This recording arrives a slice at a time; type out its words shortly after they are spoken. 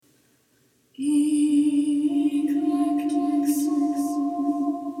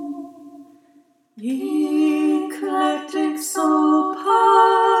Eclectic Soul Podcast.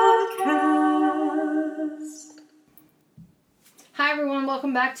 Hi everyone,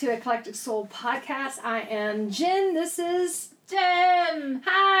 welcome back to Eclectic Soul Podcast. I am Jen. This is Jen!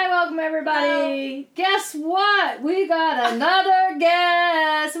 Hi, welcome everybody. Guess what? We got another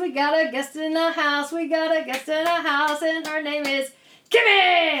guest. We got a guest in the house. And her name is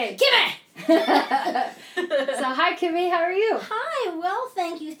Kimmy. Kimmy! So hi Kimmy, how are you? Hi, well,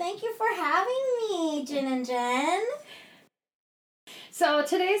 thank you. Thank you for having me, Jen and Jen. So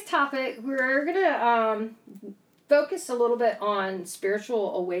today's topic, we're gonna focus a little bit on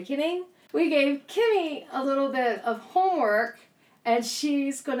spiritual awakening. We gave Kimmy a little bit of homework, and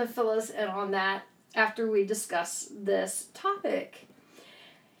she's going to fill us in on that after we discuss this topic.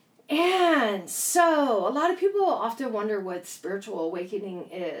 And so, a lot of people often wonder what spiritual awakening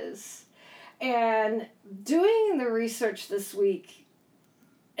is. And doing the research this week,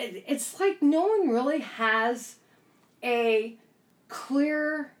 it's like no one really has a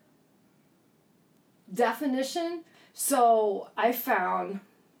clear definition. So I found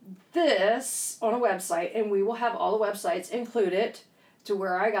this on a website, and we will have all the websites included to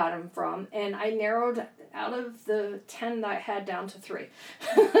where I got them from, and I narrowed out of the 10 that I had down to 3.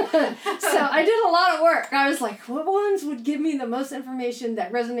 So I did a lot of work. I was like, what ones would give me the most information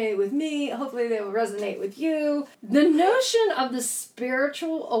that resonated with me? Hopefully they will resonate with you. The notion of the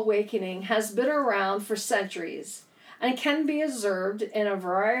spiritual awakening has been around for centuries and can be observed in a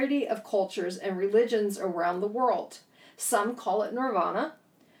variety of cultures and religions around the world. Some call it nirvana,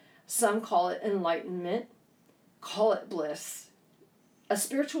 some call it enlightenment, call it bliss. A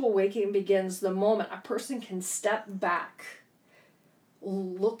spiritual awakening begins the moment a person can step back,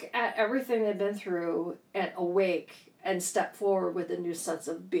 look at everything they've been through, and awake and step forward with a new sense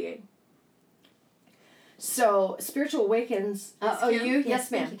of being. So, spiritual awakens... you?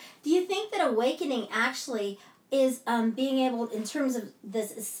 Yes, ma'am. Do you think that awakening actually is being able, in terms of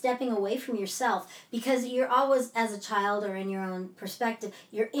this, is stepping away from yourself? Because you're always, as a child or in your own perspective,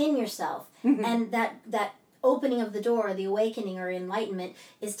 you're in yourself. Mm-hmm. And that opening of the door, the awakening or enlightenment,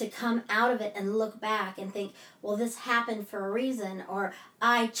 is to come out of it and look back and think, well, this happened for a reason, or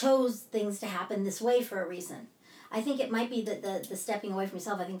I chose things to happen this way for a reason. I think it might be that the stepping away from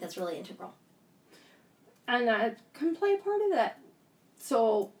yourself, I think that's really integral. And I can play a part of that.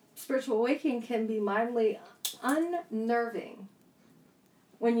 So, spiritual awakening can be mildly unnerving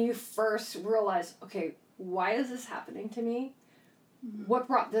when you first realize, okay, why is this happening to me? Mm-hmm. What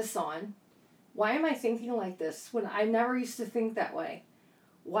brought this on? Why am I thinking like this when I never used to think that way?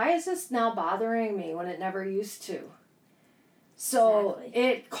 Why is this now bothering me when it never used to? So exactly.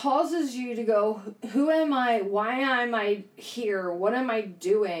 It causes you to go, who am I? Why am I here? What am I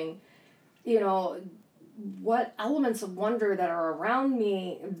doing? What elements of wonder that are around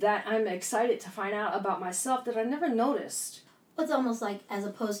me that I'm excited to find out about myself that I never noticed. It's almost like, as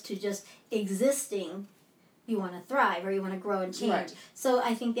opposed to just existing, you want to thrive or you want to grow and change. Right. So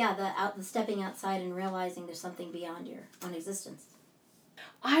I think, the stepping outside and realizing there's something beyond your own existence.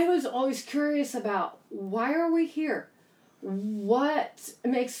 I was always curious about, why are we here? What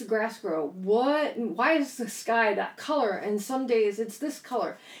makes the grass grow? Why is the sky that color? And some days it's this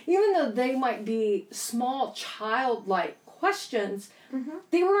color. Even though they might be small, childlike questions, mm-hmm.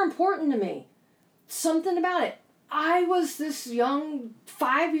 They were important to me. Something about it. I was this young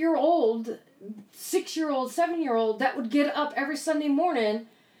 5-year-old, 6-year-old, 7-year-old that would get up every Sunday morning,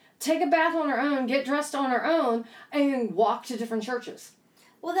 take a bath on her own, get dressed on her own, and walk to different churches.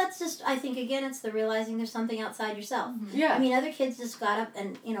 Well, that's just, I think, again, it's the realizing there's something outside yourself. Mm-hmm. Yeah. I mean, other kids just got up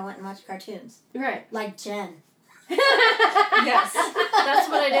and, went and watched cartoons. Right. Like Jen. Yes. That's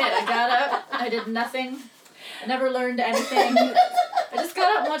what I did. I got up. I did nothing. I never learned anything. I just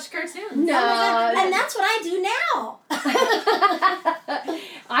got up and watched cartoons. No. And that's what I do now.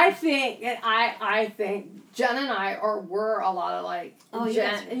 I think Jen and I were a lot alike. Oh,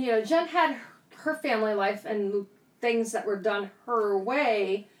 Jen, Jen had her family life and things that were done her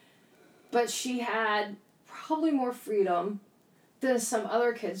way, but she had probably more freedom than some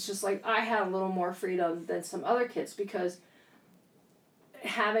other kids, just like I had a little more freedom than some other kids, because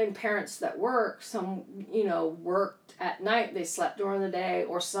having parents that work, some, worked at night, they slept during the day,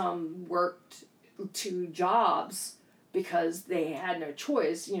 or some worked 2 jobs because they had no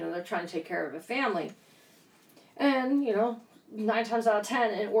choice, they're trying to take care of a family. And, 9 times out of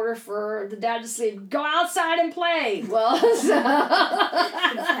 10, in order for the dad to sleep, go outside and play. Well,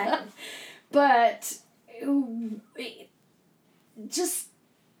 exactly. But just,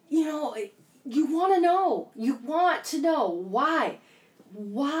 you want to know. You want to know why.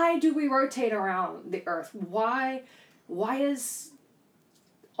 Why do we rotate around the earth? Why is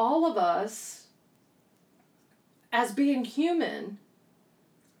all of us as being human,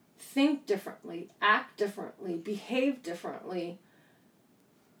 think differently, act differently, behave differently.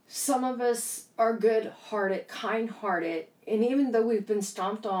 Some of us are good-hearted, kind-hearted, and even though we've been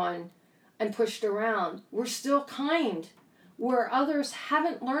stomped on and pushed around, we're still kind, where others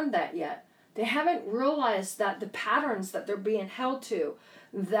haven't learned that yet. They haven't realized that the patterns that they're being held to,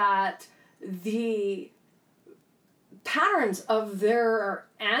 that the patterns of their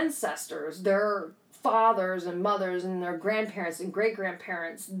ancestors, their fathers and mothers and their grandparents and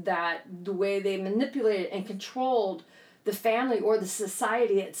great-grandparents, that the way they manipulated and controlled the family or the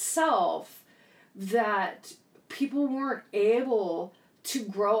society itself, that people weren't able to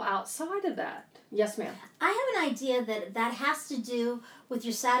grow outside of that. Yes, ma'am. I have an idea that has to do with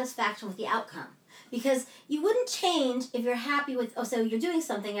your satisfaction with the outcome. Because you wouldn't change if you're happy with, so you're doing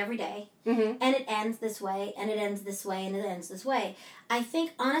something every day, and it ends this way, and it ends this way, and it ends this way. I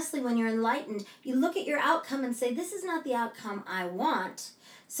think, honestly, when you're enlightened, you look at your outcome and say, this is not the outcome I want,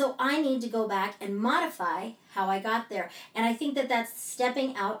 so I need to go back and modify how I got there. And I think that that's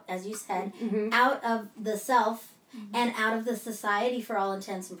stepping out, as you said, out of the self and out of the society for all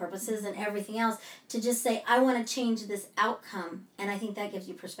intents and purposes and everything else, to just say, I want to change this outcome. And I think that gives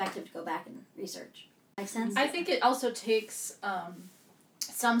you perspective to go back and research. Make sense? I think it also takes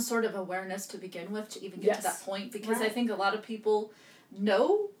some sort of awareness to begin with to even get to that point, because I think a lot of people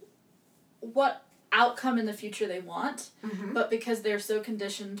know what outcome in the future they want, but because they're so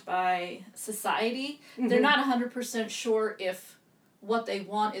conditioned by society, they're not 100% sure if what they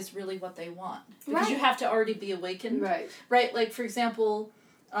want is really what they want. Because you have to already be awakened. Right? Like, for example,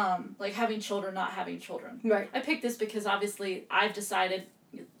 like having children, not having children. I picked this because obviously I've decided,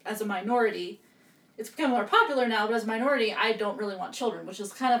 as a minority, it's become more popular now, but as a minority, I don't really want children, which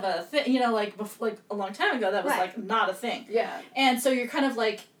is kind of a thing, like a long time ago, that was like not a thing. And so you're kind of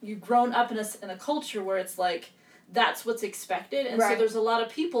like, you've grown up in a culture where it's like, that's what's expected. And so there's a lot of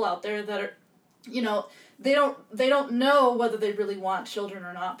people out there that are, they don't know whether they really want children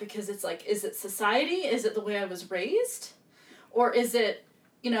or not, because it's like, is it society? Is it the way I was raised? Or is it,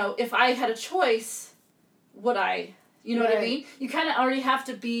 if I had a choice, would I, what I mean? You kind of already have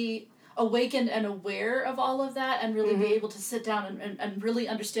to be awakened and aware of all of that, and really be able to sit down and really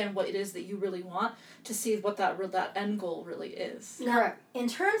understand what it is that you really want, to see what that end goal really is. Now, in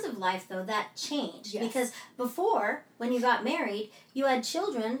terms of life, though, that changed. Because before, when you got married, you had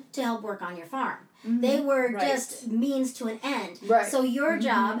children to help work on your farm. They were just means to an end. So your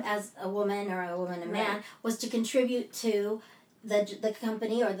job as a woman or a woman and man was to contribute to the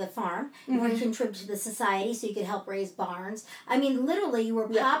company or the farm, or contribute to the society so you could help raise barns. I mean, literally, you were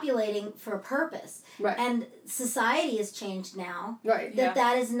populating for a purpose. And society has changed now.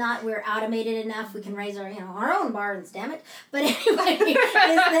 That is not, we're automated enough, we can raise our own barns, damn it. But anyway, is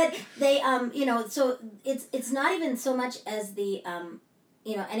that they, so it's not even so much as the,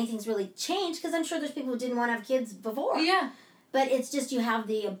 anything's really changed, because I'm sure there's people who didn't want to have kids before. But it's just you have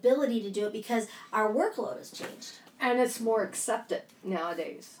the ability to do it because our workload has changed. And it's more accepted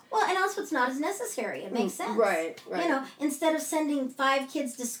nowadays. Well, and also it's not as necessary. It makes sense. Right. Instead of sending 5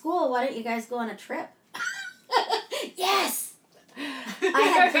 kids to school, why don't you guys go on a trip? Yes!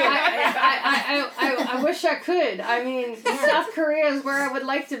 I wish I could. I mean, South Korea is where I would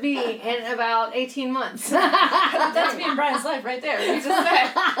like to be in about 18 months. That's me and Brian's life right there. You just said,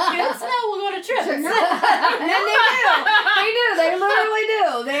 kids, no, we'll go on a trip. And they do. They literally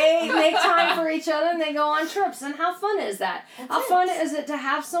do. They make time for each other and they go on trips. And how fun is that? How fun is it to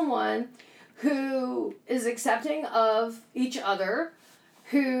have someone who is accepting of each other,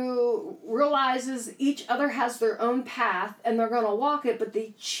 who realizes each other has their own path and they're going to walk it, but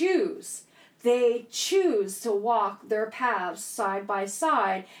they choose to walk their paths side by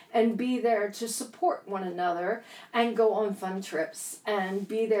side and be there to support one another and go on fun trips and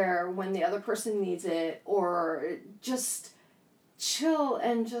be there when the other person needs it, or just chill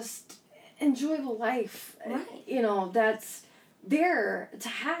and just enjoy the life. That's there to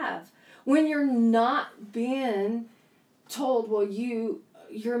have when you're not being told, well,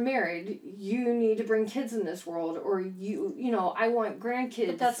 you're married, you need to bring kids in this world, or I want grandkids.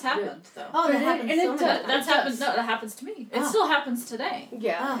 But that's happened, though. Oh, that happens so much. That's happened. No, that happens to me. It still happens today.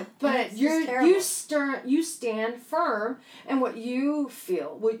 But you stand firm in what you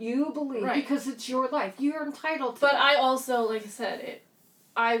feel, what you believe, because it's your life. You're entitled to. But I also, like I said,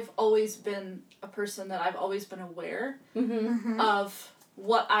 I've always been a person that I've always been aware of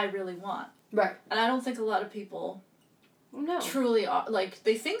what I really want. And I don't think a lot of people truly are, like,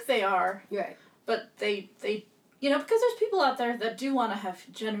 they think they are, but they because there's people out there that do want to have,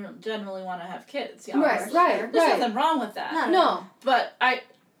 generally want to have kids. There's nothing wrong with that. No. But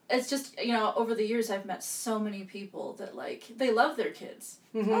it's just, over the years I've met so many people that, like, they love their kids.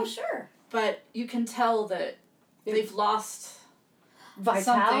 Mm-hmm. Oh, sure. But you can tell that they've lost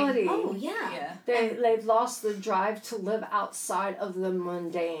vitality. Oh, yeah. Yeah. They've lost the drive to live outside of the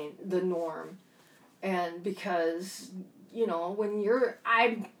mundane, the norm. And because,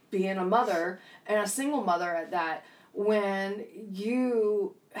 I'm being a mother, and a single mother at that, when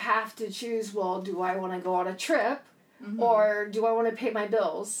you have to choose, well, do I want to go on a trip? Mm-hmm. Or do I want to pay my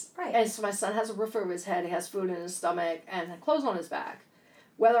bills? Right. And so my son has a roof over his head, he has food in his stomach, and clothes on his back.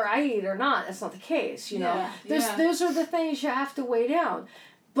 Whether I eat or not, that's not the case, know. Those are the things you have to weigh down.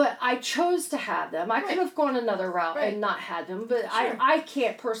 But I chose to have them. I could have gone another route and not had them, but sure. I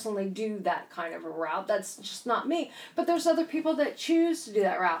can't personally do that kind of a route. That's just not me. But there's other people that choose to do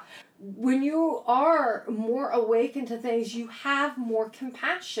that route. When you are more awakened to things, you have more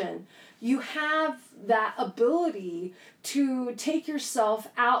compassion. You have that ability to take yourself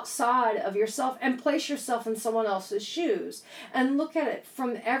outside of yourself and place yourself in someone else's shoes and look at it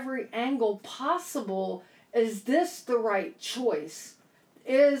from every angle possible. Is this the right choice?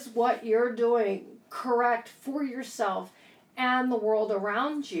 Is what you're doing correct for yourself and the world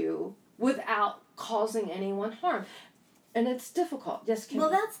around you without causing anyone harm? And it's difficult. Yes, Kim. Well,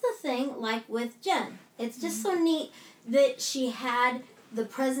 that's the thing, like with Jen. It's just so neat that she had the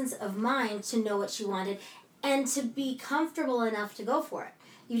presence of mind to know what she wanted and to be comfortable enough to go for it.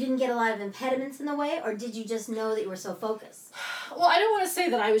 You didn't get a lot of impediments in the way, or did you just know that you were so focused? Well, I don't want to say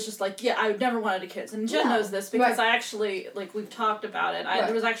that I was just like, I never wanted a kid. And Jen knows this because I actually, like, we've talked about it.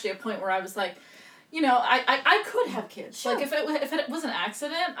 There was actually a point where I was like, I could have kids. Sure. Like, if it was an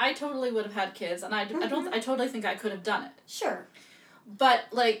accident, I totally would have had kids. And I totally think I could have done it. Sure. But,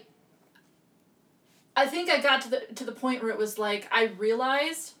 like, I think I got to the point where it was like, I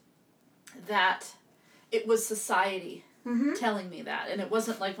realized that it was society telling me that. And it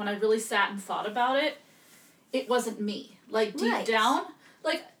wasn't like, when I really sat and thought about it, it wasn't me. Like, deep down,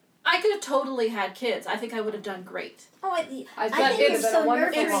 like, I could have totally had kids. I think I would have done great. Oh, I think it's so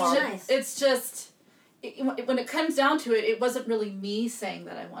nice. It's just, when it comes down to it, it wasn't really me saying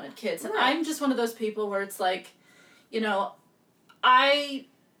that I wanted kids. And I'm just one of those people where it's like,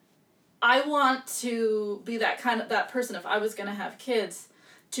 I want to be that person, if I was going to have kids,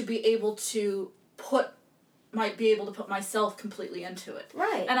 to be able to put myself completely into it.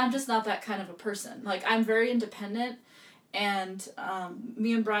 Right. And I'm just not that kind of a person. Like, I'm very independent, and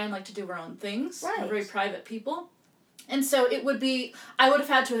me and Brian like to do our own things. Right. We're very private people. And so I would have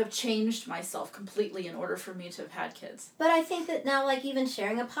had to have changed myself completely in order for me to have had kids. But I think that now, like, even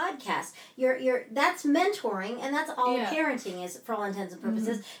sharing a podcast, that's mentoring, and that's all parenting is, for all intents and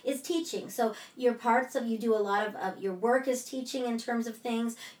purposes, is teaching. So you do a lot of your work is teaching in terms of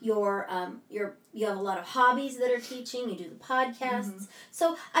things. You have a lot of hobbies that are teaching. You do the podcasts.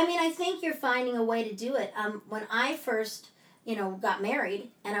 So, I mean, I think you're finding a way to do it. When I first, got married,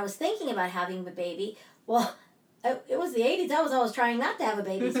 and I was thinking about having a baby, well, it was the 80s. I was always trying not to have a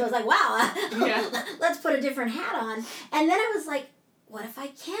baby. So I was like, wow, let's put a different hat on. And then I was like, what if I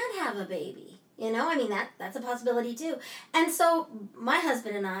can't have a baby? I mean, that's a possibility too. And so my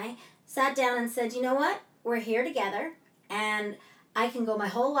husband and I sat down and said, you know what? We're here together, and I can go my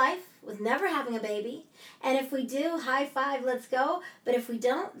whole life with never having a baby. And if we do, high five, let's go. But if we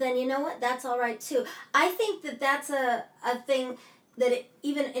don't, then you know what? That's all right too. I think that that's a thing that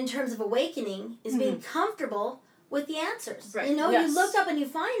even in terms of awakening is being comfortable with the answers. Right. You look up and you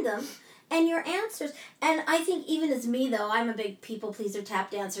find them, and your answers. And I think even as me, though, I'm a big people pleaser,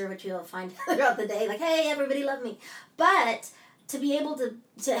 tap dancer, which you'll find throughout the day, like, hey, everybody love me. But to be able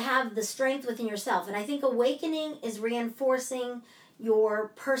to have the strength within yourself, and I think awakening is reinforcing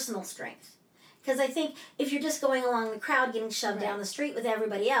your personal strength. Because I think if you're just going along the crowd, getting shoved down the street with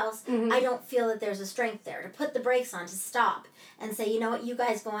everybody else, I don't feel that there's a strength there to put the brakes on, to stop and say, you know what, you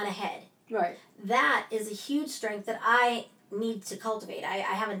guys go on ahead. Right. That is a huge strength that I need to cultivate. I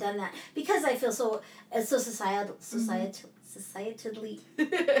haven't done that because I feel so societally.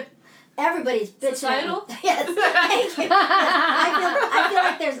 Everybody's bitching. Societal? Yes. Thank you.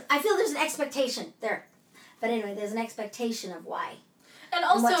 I feel there's an expectation there. But anyway, there's an expectation of why. And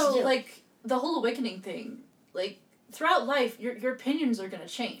also, like, the whole awakening thing, like, throughout life, your opinions are going to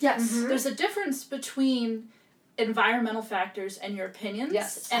change. Yes. There's a difference between environmental factors and your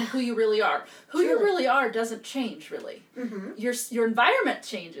opinions and who you really are. Who you really are doesn't change, really. Your environment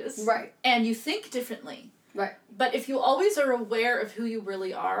changes. Right. And you think differently. Right. But if you always are aware of who you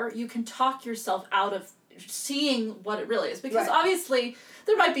really are, you can talk yourself out of seeing what it really is. Because Right. obviously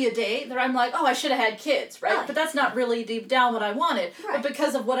there might be a day that I'm like, oh, I should have had kids, right? Right. But that's not really deep down what I wanted. Right. But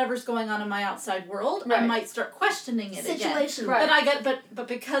because of whatever's going on in my outside world, I Right. might start questioning it again. Situation. Right. But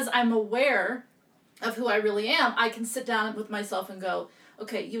because I'm aware of who I really am, I can sit down with myself and go,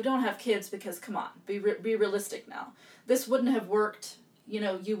 okay, you don't have kids because, come on, be realistic now. This wouldn't have worked. This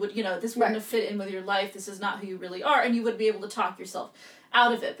wouldn't Right. have fit in with your life. This is not who you really are, and you would be able to talk yourself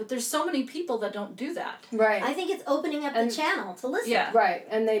out of it. But there's so many people that don't do that. Right. I think it's opening up And- the channel to listen. Yeah. Right.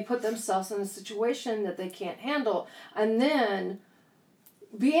 And they put themselves in a situation that they can't handle. And then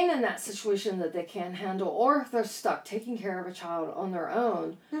being in that situation that they can't handle, or if they're stuck taking care of a child on their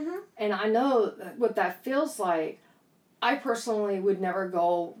own, Mm-hmm. and I know what that feels like. I personally would never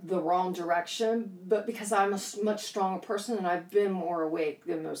go the wrong direction, but because I'm a much stronger person and I've been more awake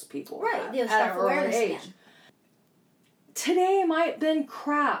than most people. Right. You have at an early self-awareness age. again. Today might have been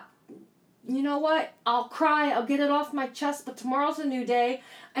crap. You know what? I'll cry, I'll get it off my chest, but tomorrow's a new day,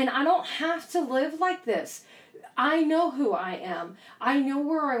 and I don't have to live like this. I know who I am. I know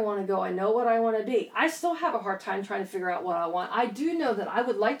where I want to go. I know what I want to be. I still have a hard time trying to figure out what I want. I do know that I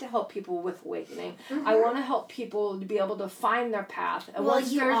would like to help people with awakening. Mm-hmm. I want to help people to be able to find their path. And Well,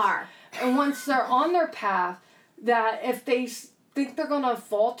 once you they're- are. And once they're on their path, that if they think they're going to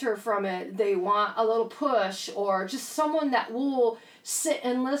falter from it, they want a little push or just someone that will sit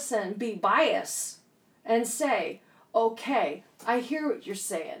and listen, be biased, and say, okay, I hear what you're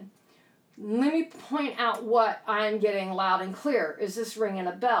saying. Let me point out what I'm getting loud and clear. Is this ringing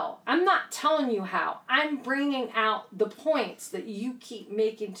a bell? I'm not telling you how. I'm bringing out the points that you keep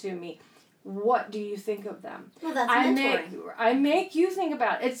making to me. What do you think of them? Well, that's I mentoring. make you think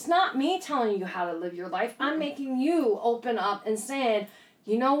about it. It's not me telling you how to live your life. I'm making you open up and saying,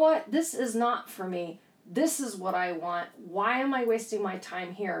 you know what? This is not for me. This is what I want. Why am I wasting my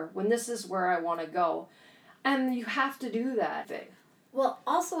time here when this is where I want to go? And you have to do that thing. Well,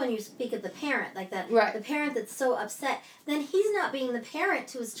 also when you speak of the parent, like that, Right. the parent that's so upset, then he's not being the parent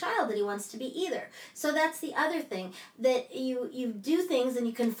to his child that he wants to be either. So that's the other thing, that you do things and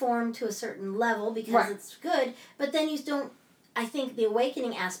you conform to a certain level because Right. it's good, but then you don't, I think the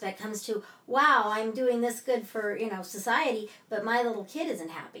awakening aspect comes to, wow, I'm doing this good for, society, but my little kid isn't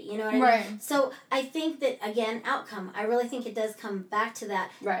happy, you know what I mean? Right. So I think that, again, outcome, I really think it does come back to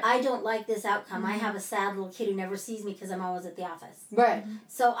that. Right. I don't like this outcome. I have a sad little kid who never sees me because I'm always at the office. Right.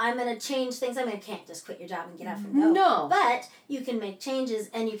 So I'm going to change things. I mean, I can't just quit your job and get up and go. No. But you can make changes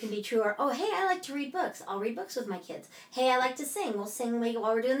and you can be true. Or, oh, hey, I like to read books. I'll read books with my kids. Hey, I like to sing. We'll sing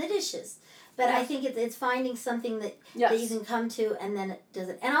while we're doing the dishes. But I think it's finding something that you can come to and then it does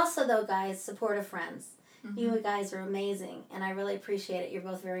it. And also, though, guys, supportive friends. Mm-hmm. You guys are amazing. And I really appreciate it. You're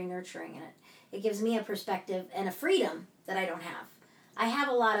both very nurturing in it. It gives me a perspective and a freedom that I don't have. I have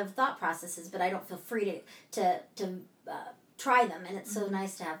a lot of thought processes, but I don't feel free to try them, and it's so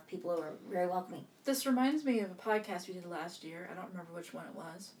nice to have people who are very welcoming. This reminds me of a podcast we did last year. I don't remember which one it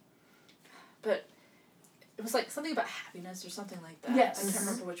was. But it was like something about happiness or something like that. Yes. I can't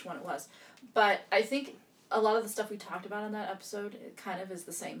remember which one it was. But I think a lot of the stuff we talked about in that episode, it kind of is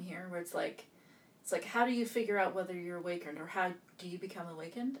the same here, where it's like how do you figure out whether you're awakened, or how do you become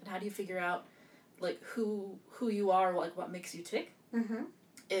awakened, and how do you figure out like who you are, like what makes you tick? Mm-hmm.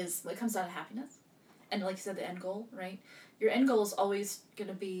 Is it comes down to happiness. And like you said, the end goal, right? Your end goal is always going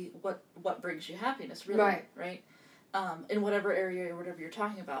to be what brings you happiness, really, right? In whatever area or whatever you're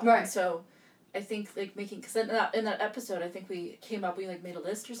talking about. Right. And so I think like because in that episode, I think we made a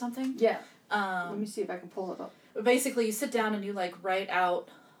list or something. Yeah. Let me see if I can pull it up. But basically, you sit down and you like write out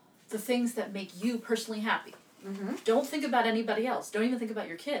the things that make you personally happy. Mm-hmm. Don't think about anybody else. Don't even think about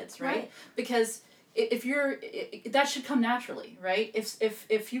your kids, right? Because if you're, that should come naturally, right?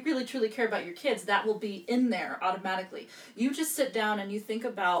 If you really truly care about your kids, that will be in there automatically. You just sit down and you think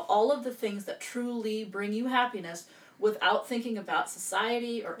about all of the things that truly bring you happiness without thinking about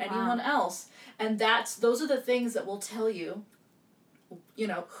society or anyone else. And those are the things that will tell you,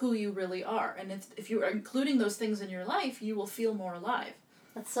 who you really are. And if you are including those things in your life, you will feel more alive.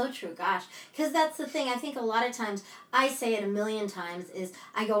 That's so true, gosh. Because that's the thing, I think a lot of times, I say it a million times, is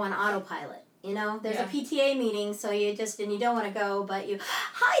I go on autopilot. There's a PTA meeting, so you don't want to go, but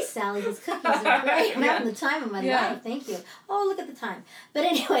hi, Sally, these cookies are great. I'm having the time of my life, thank you. Oh, look at the time. But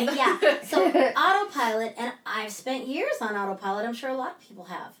anyway, so autopilot, and I've spent years on autopilot, I'm sure a lot of people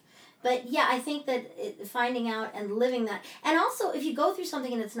have. But yeah, I think that finding out and living that, and also if you go through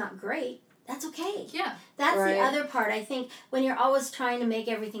something and it's not great, that's okay. Yeah. That's the other part, I think, when you're always trying to make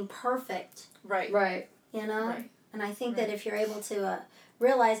everything perfect. Right. Right. Right. And I think that if you're able to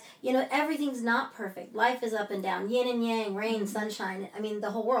realize, everything's not perfect. Life is up and down, yin and yang, rain, sunshine. I mean,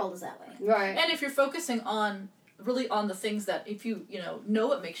 the whole world is that way. Right. And if you're focusing on the things that if you know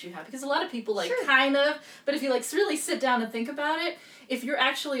what makes you happy, because a lot of people Sure. kind of, but if you really sit down and think about it, if you're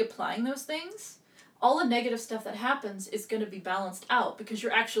actually applying those things, all the negative stuff that happens is going to be balanced out because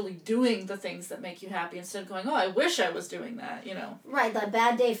you're actually doing the things that make you happy instead of going, oh, I wish I was doing that, Right, the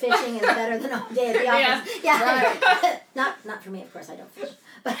bad day fishing is better than a day at the office. Yeah. Right. not for me, of course, I don't fish.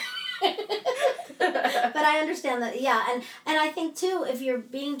 But but I understand that, and I think too, if you're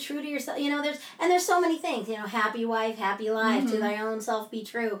being true to yourself, there's so many things, happy wife, happy life, to thy own self be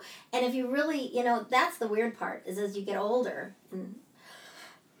true. And if you really, that's the weird part, is as you get older, and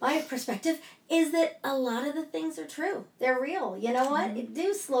my perspective is that a lot of the things are true. They're real. You know what?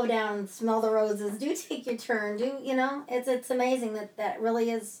 Do slow down, smell the roses, do take your turn, it's amazing that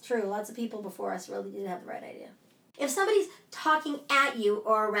really is true. Lots of people before us really did have the right idea. If somebody's talking at you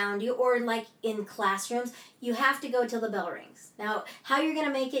or around you or like in classrooms, you have to go till the bell rings. Now, how you're going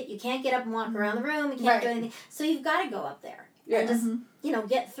to make it, you can't get up and walk around the room, you can't do anything. So you've got to go up there and just,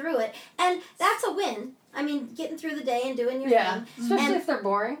 get through it. And that's a win. I mean, getting through the day and doing your thing. Especially if they're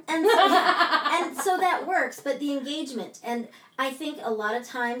boring. And so that works, but the engagement. And I think a lot of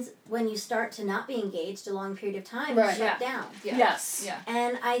times when you start to not be engaged a long period of time, you shut down. Yeah. Yes. Yeah.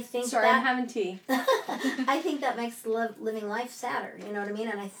 And I think Sorry, I'm having tea. I think that makes living life sadder, you know what I mean?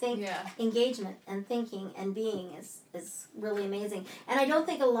 And I think engagement and thinking and being is really amazing. And I don't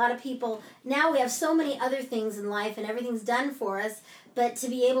think a lot of people, now we have so many other things in life and everything's done for us, but to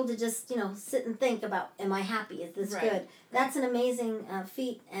be able to just, sit and think about, am I happy? Is this good? That's an amazing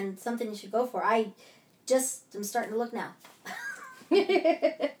feat and something you should go for. I just am starting to look now.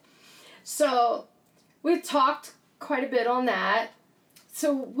 So, we've talked quite a bit on that.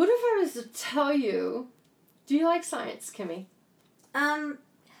 So, what if I was to tell you, do you like science, Kimmy? I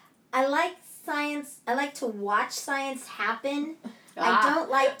like science. I like to watch science happen. I don't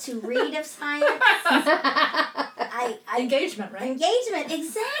like to read of science. Engagement, right? Engagement,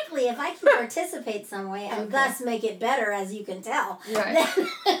 exactly. If I can participate some way and thus make it better, as you can tell, then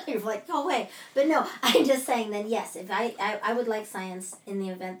you're like, go away. But no, I'm just saying then yes, if I would like science in the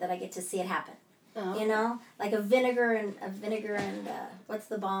event that I get to see it happen. Like a vinegar and what's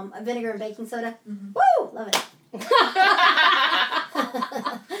the bomb? A vinegar and baking soda. Mm-hmm. Woo! Love it.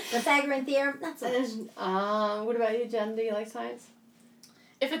 Pythagorean theorem. That's it. What about you, Jen? Do you like science?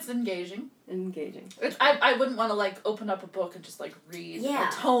 If it's engaging. I wouldn't want to open up a book and just read Yeah.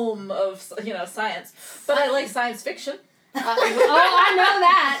 a tome of science, but I like science fiction. I know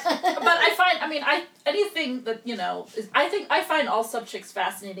that. But anything that I find all subjects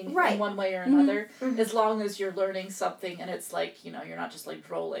fascinating in one way or another, as long as you're learning something and it's you're not just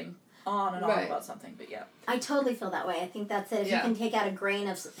drolling on and on about something. But yeah, I totally feel that way. I think that's it. If you can take out a grain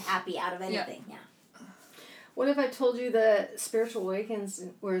of happy out of anything, What if I told you that spiritual awakenings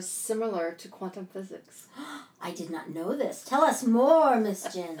were similar to quantum physics? I did not know this. Tell us more, Miss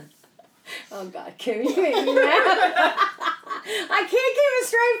Jen. Oh, God, Kim, you make me mad. I can't keep a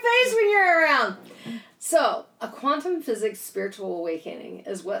straight face when you're around. So, a quantum physics spiritual awakening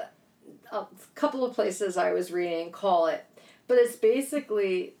is what a couple of places I was reading call it. But it's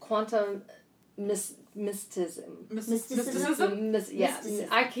basically quantum mysticism. Mysticism? Mysticism.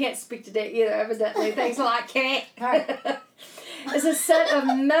 I can't speak today either, evidently. Thanks a lot, Kate. It's a set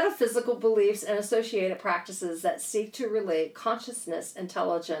of metaphysical beliefs and associated practices that seek to relate consciousness,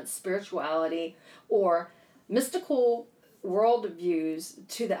 intelligence, spirituality, or mystical worldviews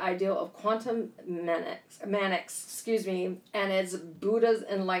to the ideal of quantum mechanics, and its Buddha's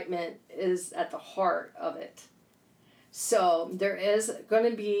enlightenment is at the heart of it. So there is going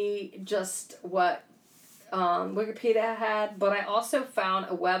to be just what Wikipedia had, but I also found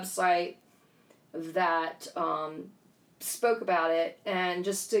a website that spoke about it, and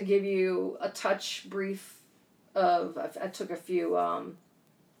just to give you a touch brief of, I took a few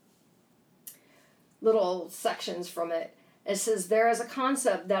little sections from it. It says, there is a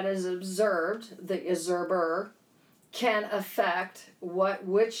concept that is observed, the observer can affect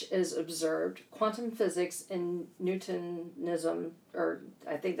which is observed. Quantum physics and Newtonism, or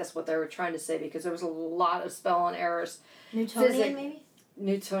I think that's what they were trying to say, because there was a lot of spelling errors. Newtonian, maybe?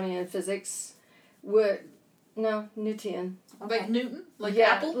 Newtonian physics Newtonian. Okay. Like Newton? Like yeah,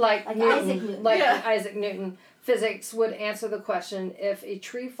 Apple? Like Newton, Isaac Newton. Like Isaac Newton. Physics would answer the question, if a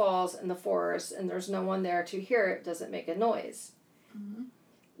tree falls in the forest and there's no one there to hear it, does it make a noise? Mm-hmm.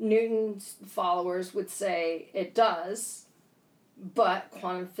 Newton's followers would say it does, but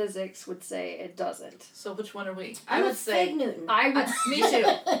quantum physics would say it doesn't. So which one are we? I would say Fig Newton. Me too.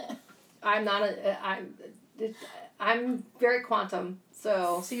 I'm not I'm very quantum,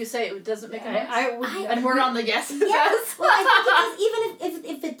 So you say it doesn't make a noise? And we're on the yes. Yes. Well, I think even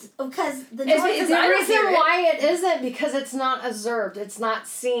if it's because the noise is the reason why it isn't because it's not observed, it's not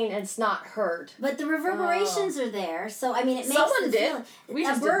seen, it's not heard. But the reverberations are there, so I mean it makes Someone the did. feeling. We a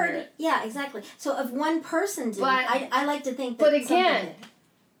just bird, didn't hear it. yeah, exactly. So if one person did, But- I like to think that.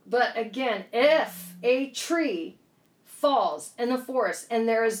 But again, if a tree falls in the forest and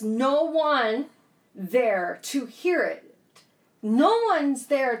there is no one there to hear it, no one's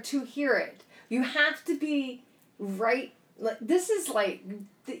there to hear it. You have to be right. Like this is like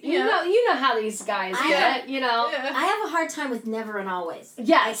you know how these guys get. You know. Yeah. I have a hard time with never and always.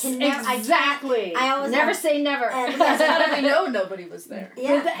 Yes, I can never, exactly. I always never have- say never. and- How do we know nobody was there?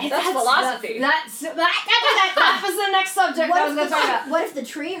 Yeah. That's philosophy. That was the next subject I was going to talk about. What if the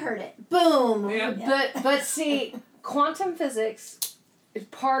tree heard it? Boom. Yeah. But see, quantum physics,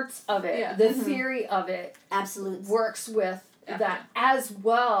 parts of it, Yeah. the theory of it, Absolute. works with Yeah. that as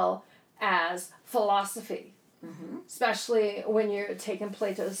well as philosophy. Mm-hmm. Especially when you're taking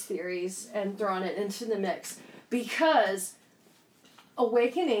Plato's theories and throwing it into the mix. Because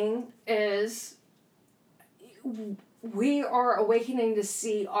awakening is, we are awakening to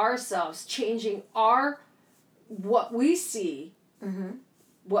see ourselves, changing what we see, Mm-hmm.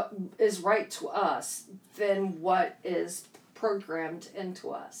 what is right to us, than what is programmed into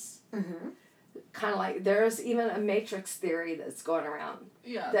us. Mm-hmm. Kind of like, there's even a matrix theory that's going around.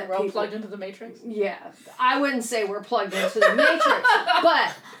 Yeah, That we're all people- plugged into the Matrix. Yeah, I wouldn't say we're plugged into the matrix,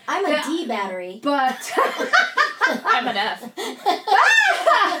 but I'm a Yeah. D battery. I'm an F.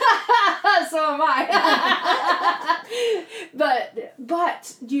 So am I.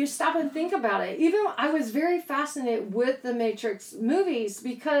 but you stop and think about it. Even I was very fascinated with the Matrix movies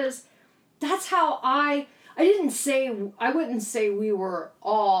because that's how I wouldn't say we were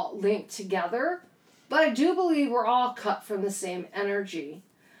all linked together, but I do believe we're all cut from the same energy.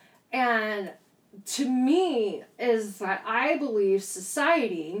 And to me is that I believe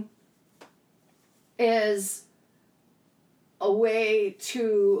society is a way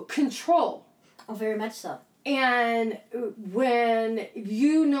to control. Oh, very much so. And when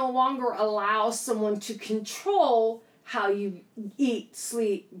you no longer allow someone to control how you eat,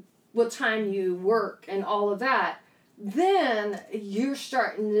 sleep, what time you work, and all of that, then you're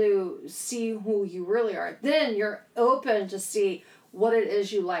starting to see who you really are. Then you're open to see what it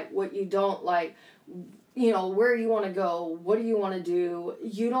is you like, what you don't like, you know, where you want to go, what do you want to do.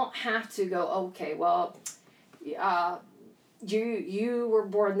 You don't have to go, okay, well, you were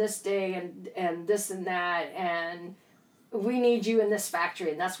born this day and this and that, and we need you in this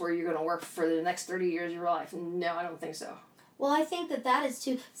factory, and that's where you're going to work for the next 30 years of your life. No, I don't think so. Well, I think that is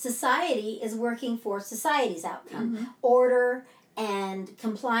too. Society is working for society's outcome. Mm-hmm. Order and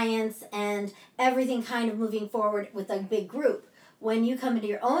compliance and everything kind of moving forward with a big group. When you come into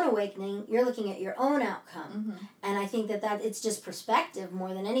your own awakening, you're looking at your own outcome. Mm-hmm. And I think that it's just perspective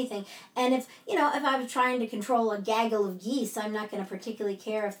more than anything. And if I was trying to control a gaggle of geese, I'm not going to particularly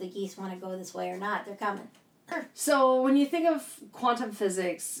care if the geese want to go this way or not. They're coming. So when you think of quantum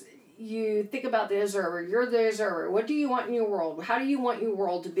physics, you think about the observer. You're the observer. What do you want in your world? How do you want your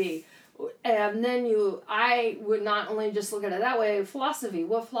world to be? And then I would not only just look at it that way, philosophy.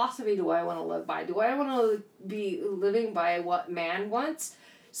 What philosophy do I want to live by? Do I want to be living by what man wants?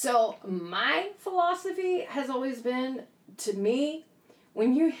 So my philosophy has always been, to me,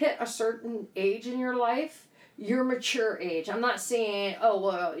 when you hit a certain age in your life, your mature age. I'm not saying, oh,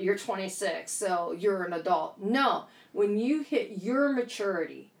 well, you're 26, so you're an adult. No. When you hit your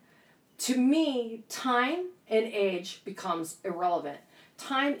maturity, to me, time and age becomes irrelevant.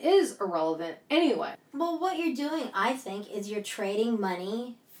 Time is irrelevant anyway. Well, what you're doing, I think, is you're trading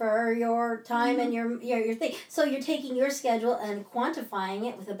money for your time and your thing. So you're taking your schedule and quantifying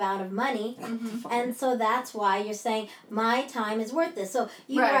it with a bout of money. Mm-hmm. And so that's why you're saying, my time is worth this. So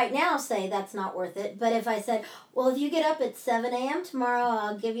you right now say that's not worth it. But if I said, well, if you get up at 7 a.m. tomorrow,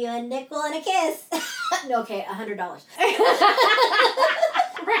 I'll give you a nickel and a kiss. Okay, $100.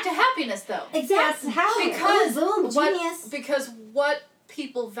 Right to happiness, though. Exactly. Because boom, genius. Because what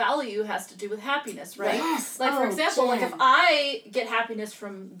people value has to do with happiness, right? Yes. Like, for Oh, example, like if Jen. I get happiness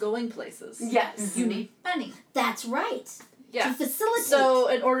from going places, Yes. you need money. That's right. Yeah. To facilitate. So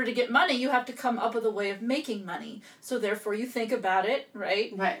in order to get money, you have to come up with a way of making money. So therefore you think about it,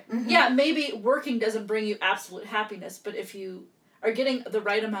 right? Right. Mhm. Yeah, maybe working doesn't bring you absolute happiness, but if you are getting the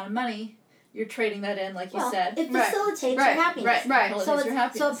right amount of money you're trading that in, like you well, said. it facilitates your happiness. Right. So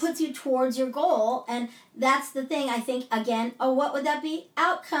it puts you towards your goal, and that's the thing. I think again. Oh, what would that be?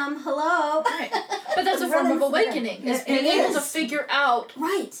 Outcome. Hello. Right. But that's a form of awakening. Is being able to figure out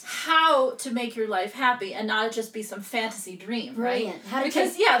how to make your life happy and not just be some fantasy dream. Brilliant. Right?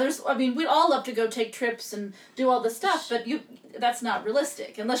 Because we'd all love to go take trips and do all this stuff, but that's not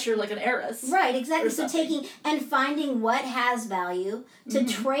realistic unless you're like an heiress. Right. Exactly. So taking and finding what has value to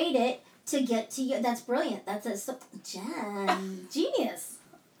trade it. To get to you, that's brilliant. That's genius.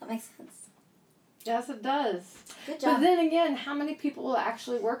 That makes sense. Yes, it does. Good job. But then again, how many people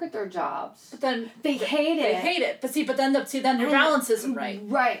actually work at their jobs? But then they hate it. They hate it. But then your balance isn't right.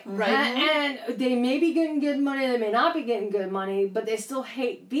 Right. And they may be getting good money. They may not be getting good money, but they still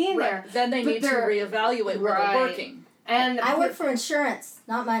hate being there. Then they need to reevaluate where they're working. And I work for insurance,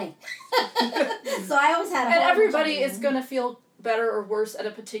 not money. So I always had a and everybody is going to feel better or worse at a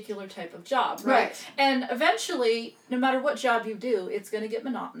particular type of job, right? And eventually, no matter what job you do, it's going to get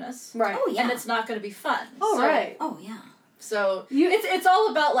monotonous. Right. Oh, yeah. And it's not going to be fun. Oh, right. Oh, yeah. So it's all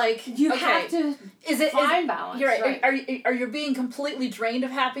about like have to find balance. You're right. Are you being completely drained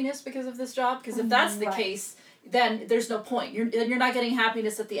of happiness because of this job? Because if that's the case, then there's no point. You're not getting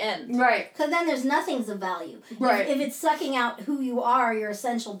happiness at the end. Right. Because then there's nothing's of value. Right. If it's sucking out who you are, your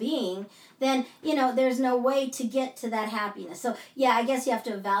essential being, then, there's no way to get to that happiness. So, I guess you have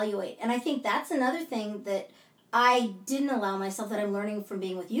to evaluate. And I think that's another thing that I didn't allow myself, that I'm learning from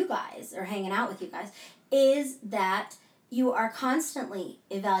being with you guys, or hanging out with you guys, is that you are constantly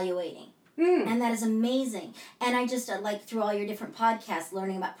evaluating. And that is amazing. And I just, like, through all your different podcasts,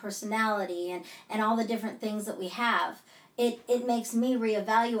 learning about personality and all the different things that we have, it makes me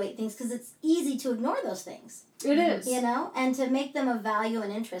reevaluate things, because it's easy to ignore those things. It is. And to make them of value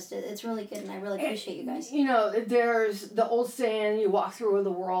and interest, it's really good, and I really appreciate you guys. There's the old saying, you walk through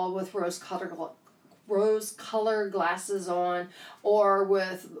the world with rose-colored glasses on, or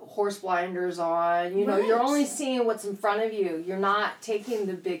with horse blinders on. You're only seeing what's in front of you. You're not taking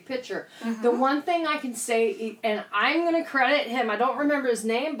the big picture. The one thing I can say, and I'm going to credit him, I don't remember his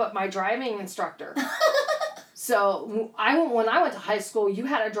name, but my driving instructor. So when I went to high school, you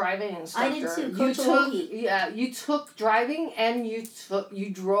had a driving instructor. I did too. Coach you took driving, and you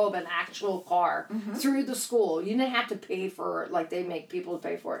drove an actual car through the school. You didn't have to pay for it like they make people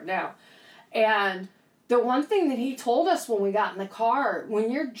pay for it now. And the one thing that he told us when we got in the car,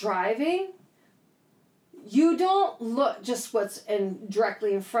 when you're driving, you don't look just what's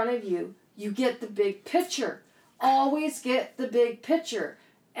directly in front of you. You get the big picture. Always get the big picture.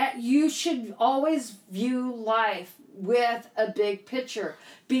 You should always view life with a big picture,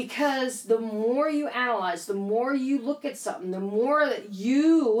 because the more you analyze, the more you look at something, the more that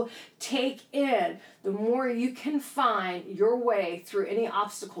you take in, the more you can find your way through any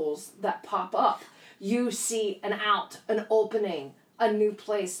obstacles that pop up. You see an out, an opening, a new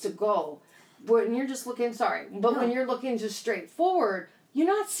place to go. When you're just looking, when you're looking just straight forward, you're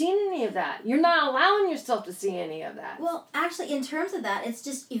not seeing any of that. You're not allowing yourself to see any of that. Well, actually, in terms of that, it's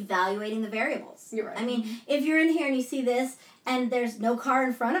just evaluating the variables. You're right. I mean, if you're in here and you see this, and there's no car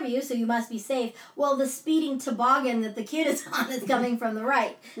in front of you, so you must be safe. Well, the speeding toboggan that the kid is on is coming from the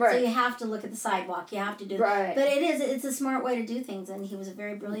right. So you have to look at the sidewalk. You have to do that. But it's a smart way to do things, and he was a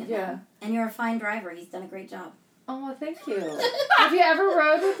very brilliant man. And you're a fine driver. He's done a great job. Oh, well, thank you. Have you ever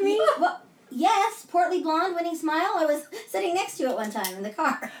rode with me? Well, yes, portly blonde, winning smile. I was sitting next to you at one time in the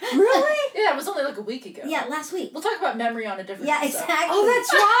car. Really? Yeah, it was only like a week ago. Yeah, last week. We'll talk about memory on a different episode. Exactly. Oh,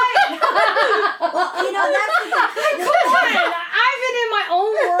 that's right. Well, that's the Come on. I've been in my own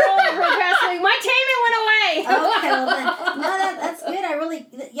world for the past week. My taming went away. Okay, well then, no, that's good. I'm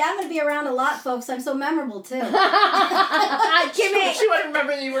going to be around a lot, folks. I'm so memorable, too. Kimmy. She wouldn't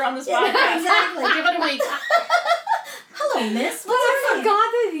remember that you were on this podcast. Yeah, exactly. Give it a week. Hello, miss. But I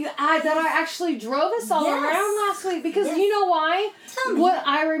forgot that I actually drove us all around last week, because you know why? Tell me. What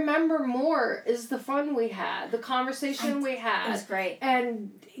I remember more is the fun we had, the conversation we had. It was great.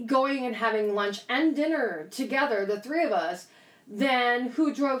 And going and having lunch and dinner together, the three of us, than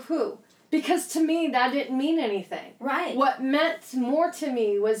who drove who. Because to me, that didn't mean anything. Right. What meant more to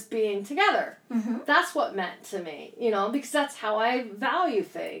me was being together. Mm-hmm. That's what meant to me, because that's how I value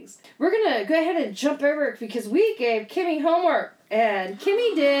things. We're going to go ahead and jump over, because we gave Kimmy homework. And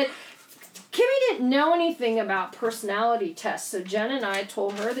Kimmy didn't know anything about personality tests. So Jen and I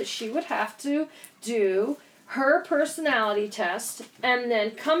told her that she would have to do her personality test and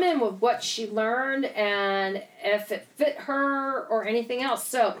then come in with what she learned and if it fit her or anything else.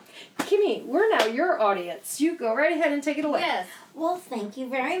 So, Kimmy, we're now your audience. You go right ahead and take it away. Yes. Well, thank you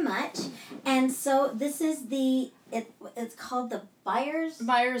very much. And so this is the it's called the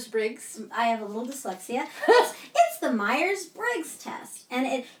Myers-Briggs. I have a little dyslexia. It's the Myers-Briggs test.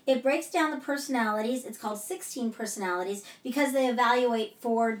 And it breaks down the personalities. It's called 16 personalities because they evaluate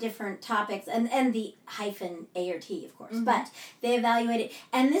 4 different topics and the hyphen A or T, of course. Mm-hmm. But they evaluate it.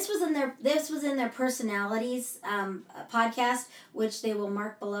 And this was in their personalities podcast, which they will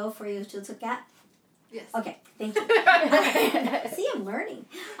mark below for you to look at. Yes. Okay, thank you. See, I'm learning.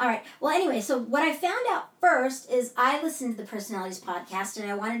 All right. Well, anyway, so what I found out first is I listened to the Personalities podcast,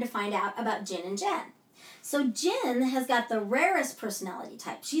 and I wanted to find out about Jen and Jen. So Jen has got the rarest personality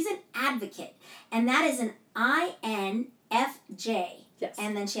type. She's an advocate, and that is an INFJ. Yes.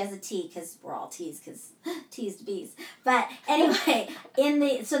 And then she has a T, because we're all T's, because T's to B's. But anyway,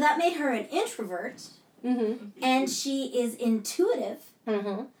 so that made her an introvert, mm-hmm. and she is intuitive.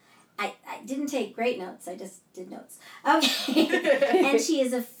 Mm-hmm. I didn't take great notes. I just did notes. Okay. And she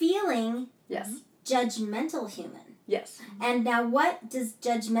is a feeling, yes, judgmental human. Yes. And now what does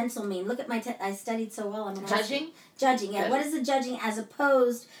judgmental mean? Look at my I studied so well. I'm gonna judging? Judging, yeah. What is the judging as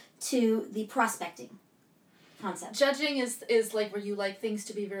opposed to the prospecting concept? Judging is like where you like things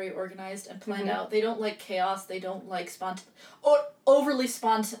to be very organized and planned mm-hmm. out. They don't like chaos. They don't like overly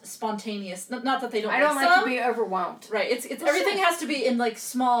spontaneous. Not that they don't. I don't like some. to be overwhelmed. Right. It's everything has to be in like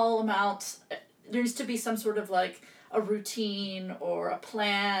small amounts. There needs to be some sort of like a routine or a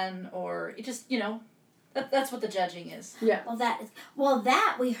plan or it just that's what the judging is. Yeah. Well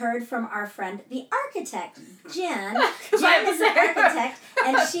that we heard from our friend the architect Jen. Jen is an architect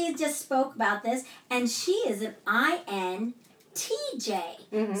and she just spoke about this and she is an INTJ.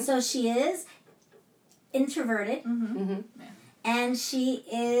 Mm-hmm. So she is introverted. Mm-hmm. Mm-hmm. Yeah. And she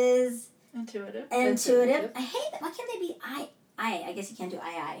is intuitive. I hate that. Why can't they be I guess you can't do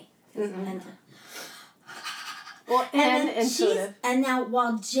I. Mm-hmm. Well, and intuitive. And now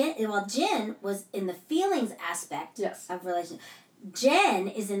while Jen was in the feelings aspect yes. of relationship, Jen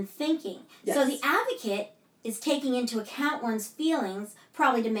is in thinking. Yes. So the advocate is taking into account one's feelings,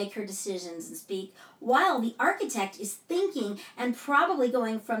 probably to make her decisions and speak, while the architect is thinking and probably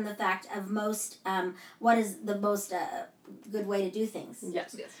going from the fact of what is the most good way to do things.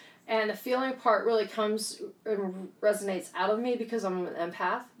 Yes. Yes. And the feeling part really comes and resonates out of me because I'm an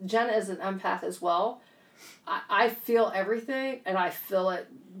empath. Jen is an empath as well. I feel everything, and I feel it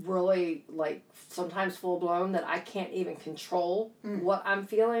really, like, sometimes full-blown, that I can't even control what I'm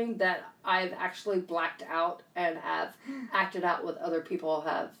feeling, that I've actually blacked out and have acted out what other people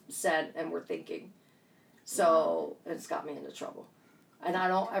have said and were thinking. So, it's got me into trouble. And I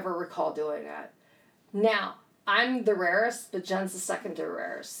don't ever recall doing that. Now, I'm the rarest, but Jen's the second to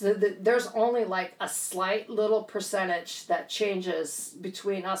rarest. So there's only, like, a slight little percentage that changes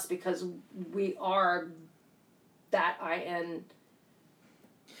between us because we are that FJ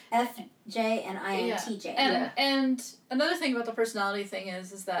and INTJ. Yeah. And another thing about the personality thing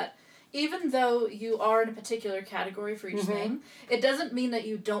is that even though you are in a particular category for each mm-hmm. thing, it doesn't mean that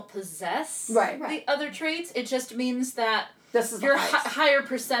you don't possess the other traits. It just means that this is your higher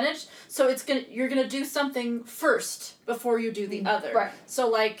percentage. So you're gonna do something first before you do the other. Right. So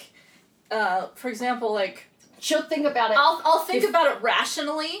like, for example, like. She'll think about it. I'll think about it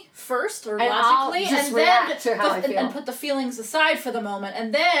rationally first or logically, I'll just and react then to how I feel. and put the feelings aside for the moment,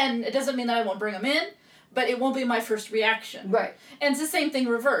 and then it doesn't mean that I won't bring them in, but it won't be my first reaction. Right. And it's the same thing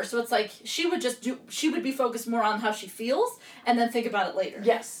reversed. So it's like she would be focused more on how she feels, and then think about it later.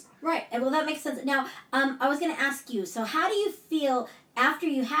 Yes. Right. And well, that makes sense. Now, I was going to ask you. So, how do you feel after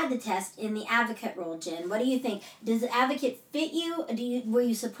you had the test in the advocate role, Jen? What do you think? Does the advocate fit you? Were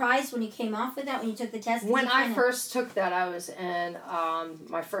you surprised when you came off with that when you took the test? When I first took that, I was in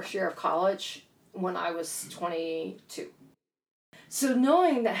my first year of college when I was 22. So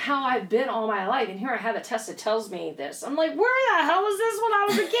knowing that how I've been all my life, and here I have a test that tells me this, I'm like, where the hell was this when I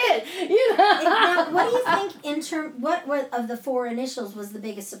was a kid? You know. Now, what do you think what of the 4 initials was the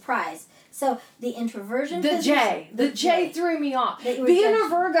biggest surprise? So the introversion. The J threw me off. Being a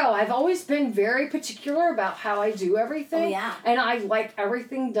Virgo, I've always been very particular about how I do everything. Oh, yeah. And I like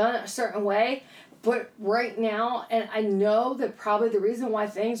everything done a certain way. But right now, and I know that probably the reason why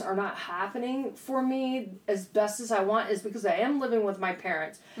things are not happening for me as best as I want is because I am living with my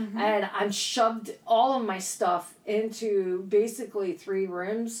parents. Mm-hmm. And I'm shoved all of my stuff into basically 3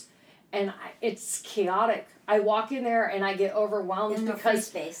 rooms. And it's chaotic. I walk in there and I get overwhelmed because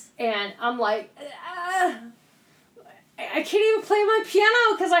space. And I'm like, I can't even play my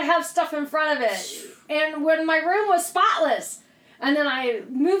piano because I have stuff in front of it. And when my room was spotless, and then I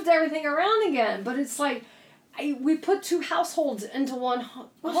moved everything around again. But it's like we put 2 households into one home,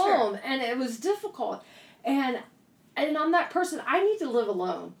 sure. And it was difficult. And I'm that person. I need to live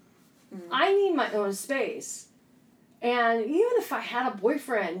alone. Mm-hmm. I need my own space. And even if I had a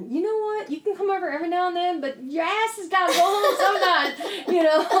boyfriend, you know what? You can come over every now and then, but your ass has got to go home sometimes. You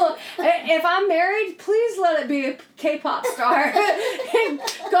know, if I'm married, please let it be a K-pop star. go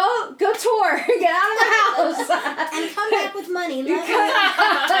tour, get out of the house, and come back with money. No,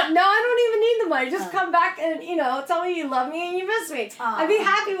 I don't even need the money. Just come back and tell me you love me and you miss me. I'd be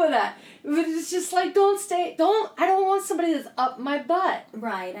happy with that. But it's just like I don't want somebody that's up my butt.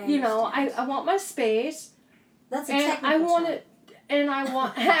 Right. I want my space. That's a and technical I want term. it, and I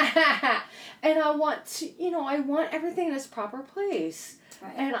want, and I want to, I want everything in its proper place,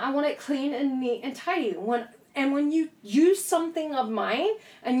 Right. and I want it clean and neat and tidy. When you use something of mine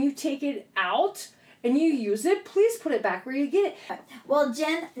and you take it out and you use it, please put it back where you get it. Well,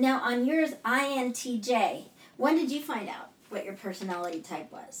 Jen, now on yours, INTJ, when did you find out what your personality type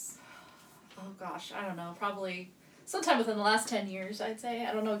was? Oh gosh, I don't know. Probably sometime within the last 10 years, I'd say.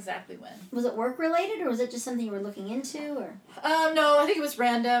 I don't know exactly when. Was it work related, or was it just something you were looking into, or? No, I think it was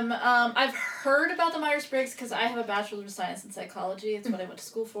random. I've heard about the Myers-Briggs because I have a Bachelor of Science in Psychology. It's what I went to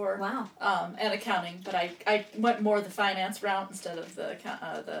school for. Wow. And accounting, but I went more the finance route instead of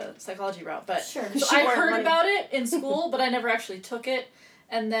the psychology route. But Sure. so I heard about it in school, but I never actually took it.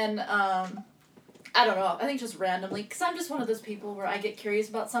 And then I don't know. I think just randomly, because I'm just one of those people where I get curious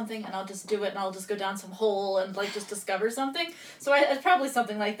about something and I'll just do it and I'll just go down some hole and just discover something. So it's probably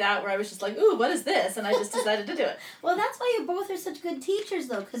something like that where I was just like, ooh, what is this? And I just decided to do it. Well, that's why you both are such good teachers,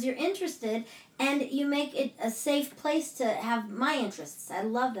 though, because you're interested and you make it a safe place to have my interests. I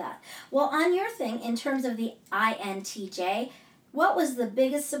love that. Well, on your thing, in terms of the INTJ, what was the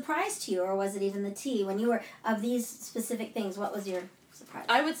biggest surprise to you, or was it even the T? When you were, of these specific things, what was your surprise?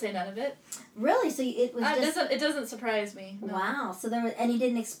 I would say none of it. Really? So it was just... It doesn't surprise me. No. Wow. So there was, and you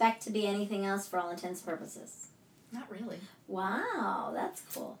didn't expect to be anything else for all intents and purposes? Not really. Wow, that's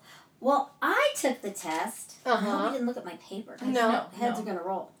cool. Well, I took the test. I hope you didn't look at my paper. No. Heads are going to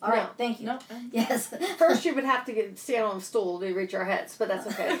roll. All right, thank you. No. Yes. First, you would have to stand on a stool to reach our heads, but that's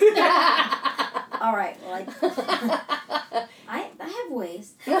okay. All right. Well, I have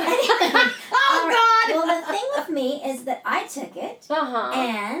ways. Oh, God! Well, the thing with me is that I took it,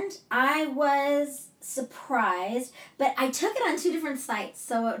 and I was surprised, but I took it on 2 different sites.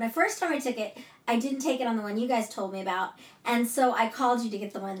 So the first time I took it, I didn't take it on the one you guys told me about, and so I called you to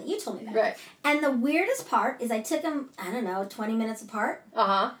get the one that you told me about. Right. And the weirdest part is I took them, 20 minutes apart.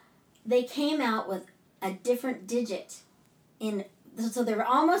 They came out with a different digit so they were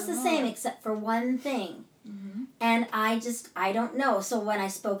almost the same except for one thing. Mm-hmm. And I don't know. So when I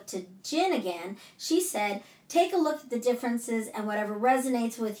spoke to Jen again, she said, take a look at the differences and whatever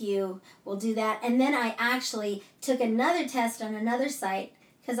resonates with you, we'll do that. And then I actually took another test on another site,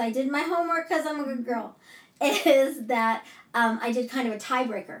 because I did my homework because I'm a good girl, is that I did kind of a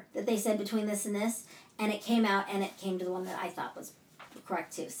tiebreaker that they said between this and this, and it came out and it came to the one that I thought was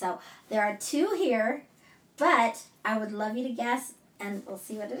correct too. So there are 2 here, but I would love you to guess, and we'll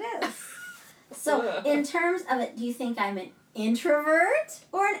see what it is. So, in terms of it, do you think I'm an introvert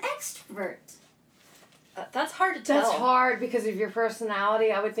or an extrovert? That's hard to tell. That's hard because of your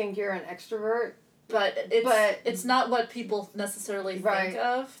personality. I would think you're an extrovert. But it's not what people necessarily think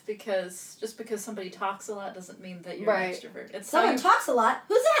of, because just because somebody talks a lot doesn't mean that you're an extrovert. It's someone talks a lot.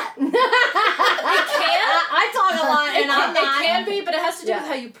 Who's that? It can. I talk a lot, and I'm not. It can be, but it has to do with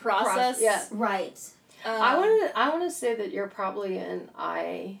how you process. Yeah. Right. I want to say that you're probably an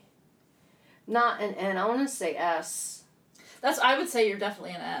I, not an N. I want to say S. I would say you're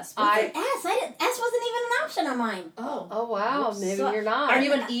definitely an S. S. S wasn't even an option on mine. Oh wow. Oops. Maybe you're not. Are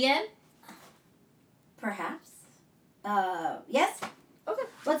you an EN? Perhaps. Yes. Okay.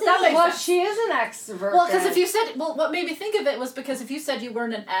 What's that? it? Well, she is an extrovert. Well, because if you said, what made me think of it was because if you said you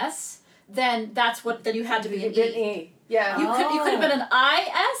weren't an S, then then you had to be an E. Yeah. You could have been an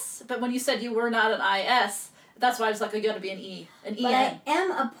IS, but when you said you were not an IS, that's why I was like, you got to be an E, an EN. But I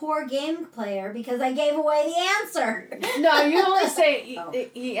am a poor game player because I gave away the answer. No, you only say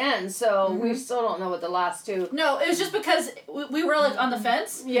EN, so we still don't know what the last 2. No, it was just because we were like on the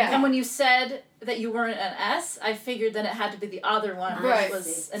fence. Yeah. And when you said that you weren't an S, I figured then it had to be the other one, which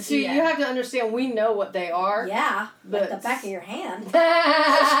was an See, EN. you have to understand, we know what they are. Yeah, but like the back of your hand.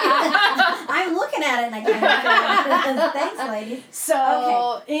 I'm looking at it and I can't. Thanks, ladies.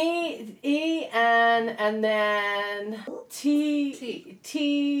 So EN and then TP. You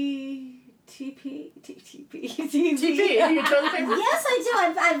toilet paper? Yes, I do.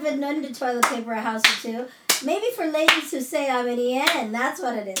 I've been under toilet paper a house or 2. Maybe for ladies who say I'm an EN, that's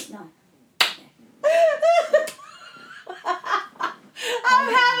what it is. No.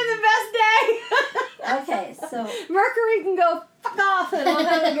 I'm having the best day. Okay, so Mercury can go fuck off and I'm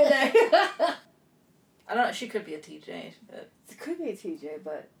having a good day. I don't know. She could be a TJ. But... It could be a TJ,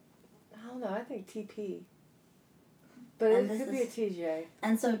 but I don't know. I think TP. But And it could be a TJ.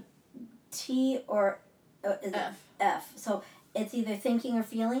 And so T or is F. It F. So it's either thinking or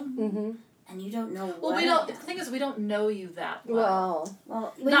feeling, Mm-hmm. and you don't know what. Well, we don't. The thing is, we don't know you that well.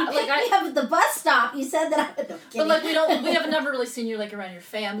 Well, when Not you picked me up at the bus stop, you said that I was But like we have never really seen you like around your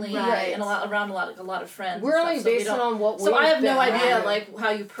family, Right. and around a lot of friends. We're and only stuff, so we basing don't- on what we. So I have no been idea around. like how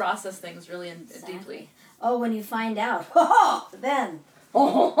you process things really Exactly. deeply. Oh, when you find out, then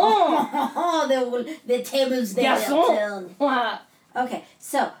the tables they Yes, will oh. turn. Okay,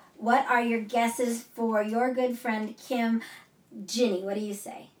 so what are your guesses for your good friend Kim? Ginny, what do you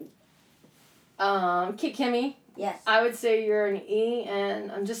say? Kimmy. Yes. I would say you're an E,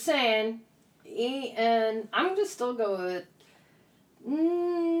 and I'm just saying, E, and I'm just still go with.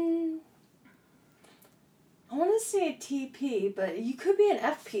 I want to say a TP, but you could be an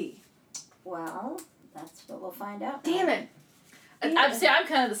FP. Well, that's what we'll find out. Damn it. I'm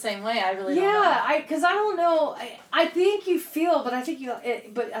kind of the same way. I really don't know. Yeah, because I don't know. I think you feel, but I think you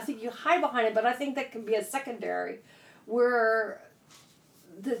hide behind it. But I think that can be a secondary, where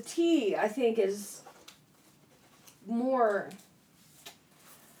the T I think is more.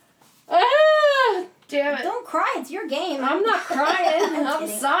 Damn it! Don't cry. It's your game. I'm not crying. I'm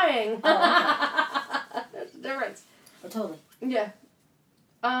kidding. sighing. Oh, There's a difference. Oh, totally. Yeah.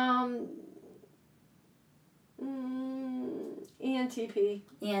 ENTP.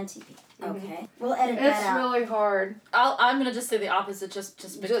 ENTP. Mhm. Okay. We'll edit It's that out. really hard. I'm gonna just say the opposite, just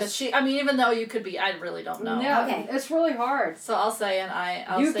because Just- she. I mean, even though you could be, I really don't know. No, Okay. it's really hard. So I'll say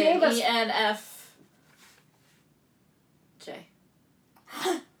I'll You say gave an us- ENFJ.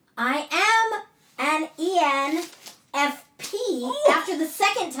 I am an ENFP after the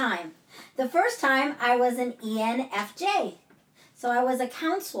second time. The first time I was an ENFJ. So I was a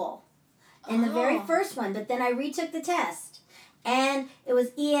counsel in the very Oh. first one, but then I retook the test. And it was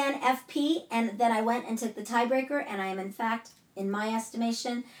ENFP, and then I went and took the tiebreaker, and I am, in fact, in my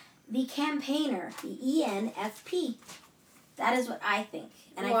estimation, the campaigner, the ENFP. That is what I think.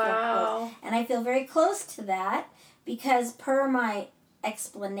 And Wow. I feel very close to that because per my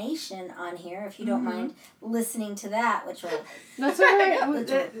explanation on here, if you don't mind listening to that, which will That's all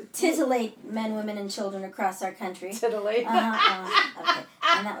right. titillate men, women, and children across our country. Titillate. Okay,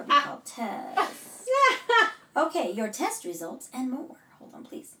 and that would be called test. Okay, your test results and more. Hold on,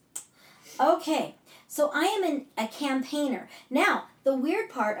 please. Okay, so I am a campaigner. Now, the weird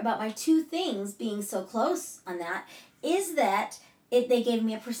part about my two things being so close on that is that they gave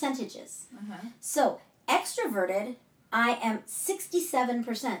me a percentages. So, extroverted, I am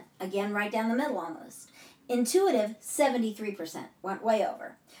 67%. Again, right down the middle almost. Intuitive, 73%. Went way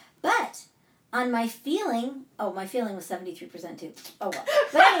over. But on my feeling was 73% too. Oh well.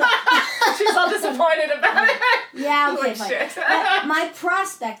 But anyway. She's all disappointed about it. Yeah, okay, Like fine. shit. But my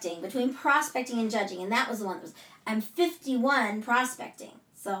prospecting, between prospecting and judging, and that was the one that was, I'm 51 prospecting.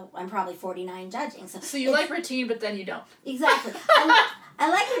 So I'm probably 49 judging. So you like routine, but then you don't. Exactly. I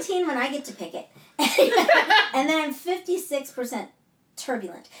like routine when I get to pick it. And then I'm 56%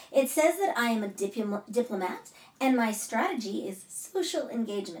 turbulent. It says that I am a diplomat, and my strategy is social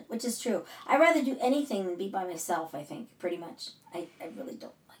engagement, which is true. I'd rather do anything than be by myself, I think, pretty much. I really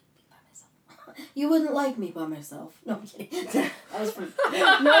don't like being by myself. You wouldn't like me by myself. No, I'm kidding. That was from...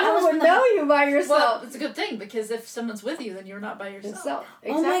 No one would know you by Well, yourself. it's a good thing because if someone's with you, then you're not by yourself.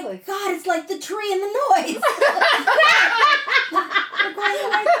 Exactly. Oh my God, it's like the tree and the noise. We're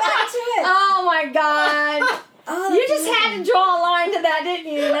going right back to it. Oh my God. Oh, You just had to draw a line to that,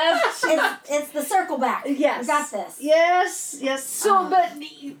 didn't you? That's It's the circle back. yes. We got this. Yes. So,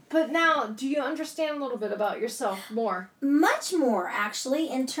 but now, do you understand a little bit about yourself more? Much more, actually,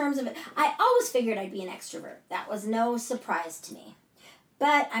 in terms of it. I always figured I'd be an extrovert. That was no surprise to me.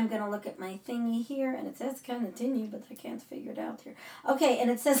 But I'm going to look at my thingy here, and it says continue, but I can't figure it out here. Okay,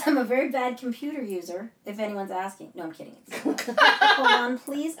 and it says I'm a very bad computer user, if anyone's asking. No, I'm kidding. Hold on,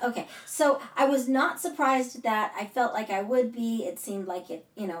 please. Okay, so I was not surprised at that. I felt like I would be. It seemed like it,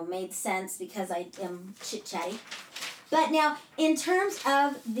 made sense because I am chit-chatty. But now, in terms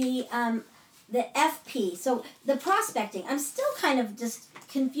of the FP, so the prospecting, I'm still kind of just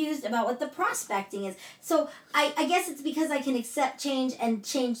confused about what the prospecting is. So I guess it's because I can accept change and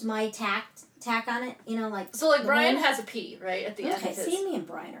change my tack on it, So like the Brian wind. has a P, right, at the end Okay, of his. see, me and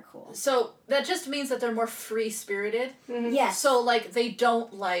Brian are cool. So that just means that they're more free-spirited. Yes. So like they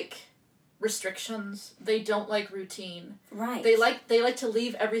don't like restrictions. They don't like routine. Right. They like to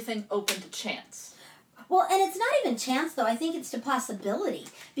leave everything open to chance. Well, and it's not even chance, though. I think it's to possibility.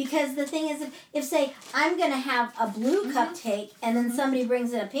 Because the thing is, if say, I'm going to have a blue cupcake, and then somebody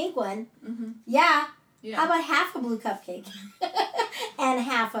brings in a pink one, yeah, Yeah. How about half a blue cupcake and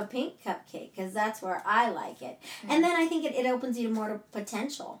half a pink cupcake? Because that's where I like it. And then I think it opens you more to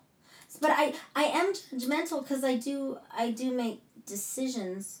potential. But I am judgmental because I do make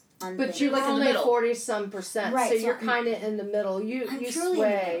decisions on But things. you're Like in the only middle. 40-some%, Right, so so you're I'm- kind of in the middle. You I'm you truly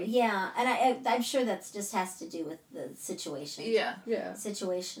sway. yeah, and I'm sure that's just has to do with the situation. Yeah. Yeah.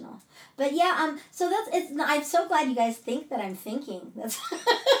 Situational, but yeah, so I'm so glad you guys think that I'm thinking. That's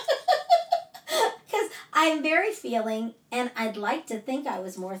because I'm very feeling, and I'd like to think I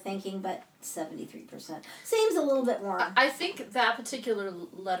was more thinking, but 73% seems a little bit more. I think that particular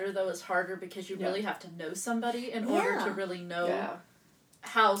letter, though, is harder because you really have to know somebody in order Yeah. to really know Yeah.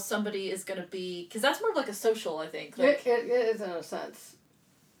 how somebody is going to be. Because that's more like a social, I think. Like, It is in a sense.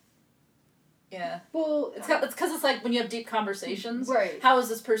 yeah. Well, It's because it's like when you have deep conversations, right. how is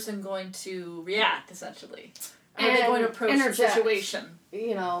this person going to react, essentially? How are they And going to approach the interject. situation?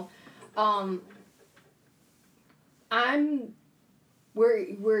 You know, I'm where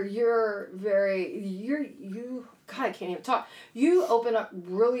you're very you God, I can't even talk. You open up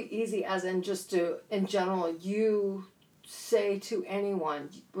really easy, as in just to in general. You say to anyone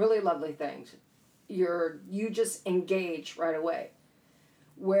really lovely things. You just engage right away.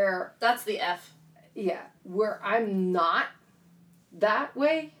 Where That's the F. yeah, where I'm not that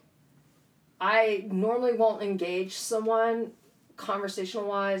way, I normally won't engage someone conversational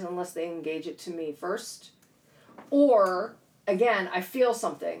wise unless they engage it to me first. Or again, I feel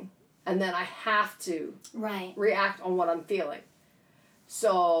something and then I have to Right. react on what I'm feeling.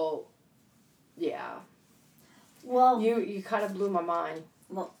 So yeah. Well, You kind of blew my mind.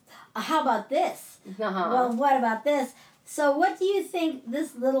 how about this? Uh-huh. Well, what about this? So what do you think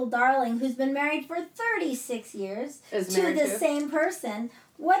this little darling who's been married for 36 years Is to married the to? same person,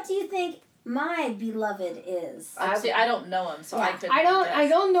 what do you think my beloved is? See, I don't know him, so I Yeah. couldn't. I guess.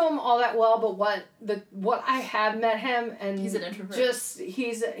 don't know him all that well, but what I have met him, and He's an introvert. Just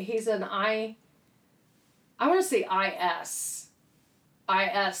he's an I want to say IS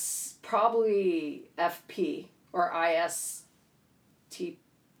probably FP or ISTP.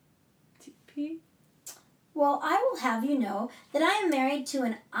 Well, I will have you know that I am married to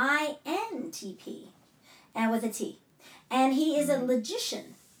an INTP, and with a T, and he is a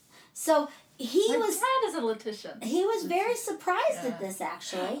logician. So My dad is a logician. he was very surprised Yeah. at this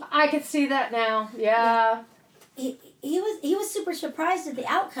actually. I could see that now. Yeah. He was super surprised at the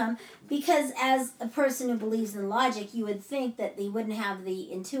outcome because as a person who believes in logic, you would think that he wouldn't have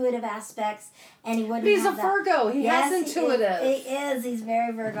the intuitive aspects and he wouldn't But he's a have that. Virgo. He has Yes, intuitive. He is. He's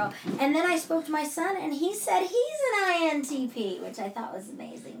very Virgo. And then I spoke to my son, and he said he's an INTP, which I thought was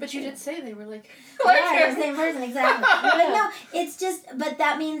amazing. But you did say they were like. Yeah, they're the same person, exactly. But no, it's just, but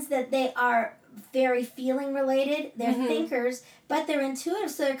that means that they are very feeling related. They're Mhm. thinkers, but they're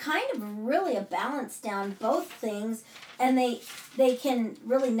intuitive, so they're kind of really a balance down both things, and they can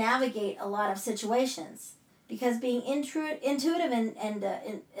really navigate a lot of situations because being intuitive and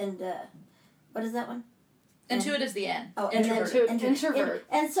what is that one? Intuitive is the N. Oh, and then Introvert. Introvert.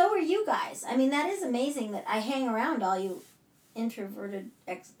 And so are you guys. I mean, that is amazing that I hang around all you introverted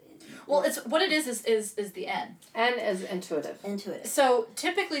Well, it's what it is the N. And as intuitive. intuitive. So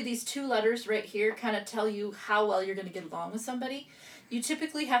typically these two letters right here kind of tell you how well you're going to get along with somebody. You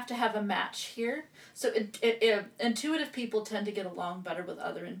typically have to have a match here. So intuitive people tend to get along better with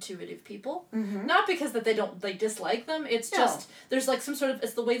other intuitive people. Mm-hmm. Not because that they dislike them. It's No. just there's like some sort of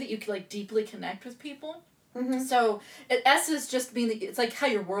it's the way that you can like deeply connect with people. Mm-hmm. So S is just being it's like how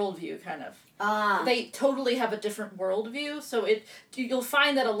your worldview kind of. Ah. They totally have a different worldview, so you'll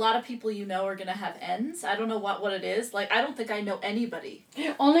find that a lot of people you know are gonna have N's. I don't know what it is. Like I don't think I know anybody.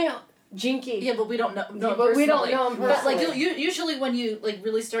 Only Jinky. Yeah, but we don't know. Yeah, but we don't know him But like personally. you usually when you like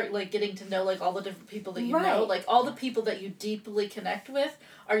really start like getting to know like all the different people that you know, Right. like all the people that you deeply connect with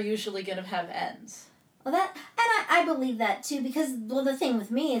are usually gonna have N's. Well, I believe that too because the thing with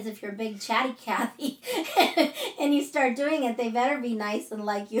me is if you're a big chatty Cathy and you start doing it, they better be nice and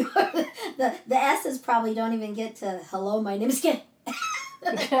like you. the S's probably don't even get to hello, my name is Kim.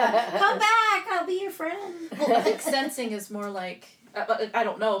 Come back, I'll be your friend. Well, I think sensing is more like I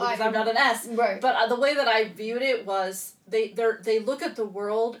don't know because I'm not an S. Right. But the way that I viewed it was they look at the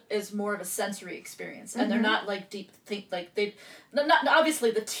world as more of a sensory experience, and they're not like deep think like they not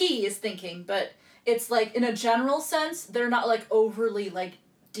obviously the T is thinking, but it's like in a general sense they're not like overly like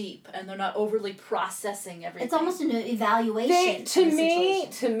deep and they're not overly processing everything. It's almost an evaluation. To of the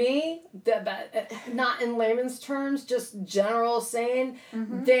situation. me, that not in layman's terms, just general saying,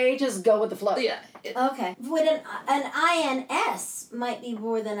 Mhm. they just go with the flow. yeah. Okay. Would an INS might be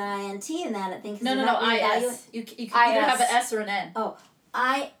more than an INT in that, I think. No, IS. You can either have an S or an N.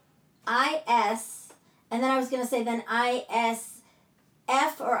 IS And then I was going to say then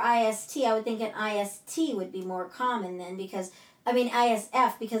ISF or IST. I would think an IST would be more common then because,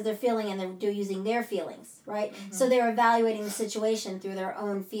 ISF because they're feeling and they're using their feelings, right? Mm-hmm. So they're evaluating the situation through their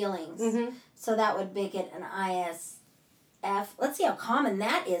own feelings. Mm-hmm. So that would make it an ISF. Let's see how common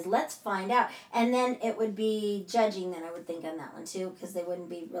that is. Let's find out. And then it would be judging then, I would think, on that one too because they wouldn't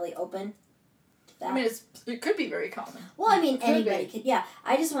be really open. It could be very common. Well, anybody could. Yeah,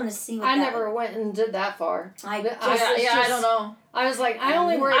 I just want to see what. I never went and did that far. I don't know. I was like, I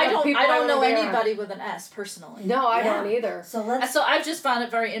only worry about people. I don't know anybody with an S personally. No, I don't either. So I've just found it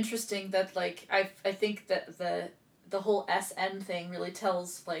very interesting that I think that the whole SN thing really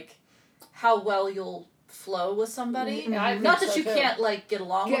tells how well you'll flow with somebody. Mm-hmm. Not that you can't get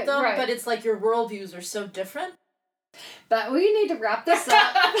along with them, but it's your worldviews are so different. But we need to wrap this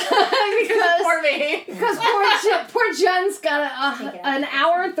up because poor me. Because poor Jen's got an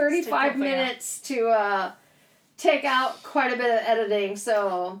hour and 35 minutes to take out quite a bit of editing.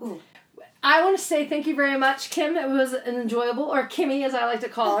 So I want to say thank you very much, Kim. It was an enjoyable, or Kimmy as I like to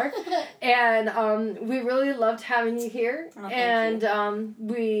call her, and we really loved having you here. And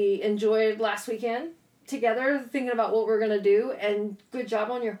we enjoyed last weekend together, thinking about what we're gonna do. And good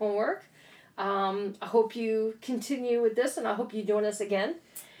job on your homework. I hope you continue with this, and I hope you join us again.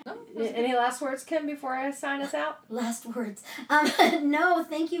 Any last words, Kim, before I sign us out? Last words. No,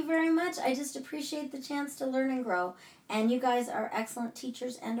 thank you very much. I just appreciate the chance to learn and grow. And you guys are excellent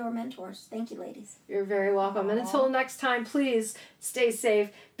teachers and or mentors. Thank you, ladies. You're very welcome. And until next time, please stay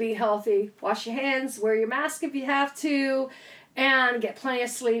safe, be healthy, wash your hands, wear your mask if you have to, and get plenty of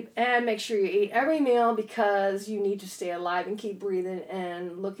sleep, and make sure you eat every meal because you need to stay alive and keep breathing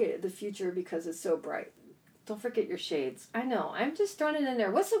and look at the future because it's so bright. Don't forget your shades. I know, I'm just throwing it in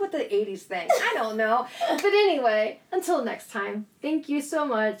there. What's up with the 80s thing? I don't know. But anyway, until next time, thank you so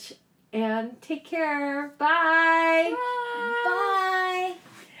much and take care. Bye. Bye.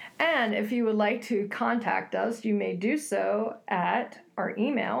 And if you would like to contact us, you may do so at our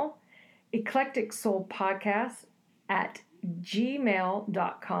email,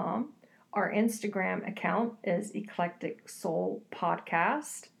 eclecticsoulpodcast@gmail.com. Our Instagram account is Eclectic Soul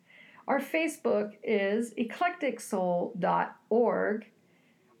Podcast. Our Facebook is eclecticsoul.org.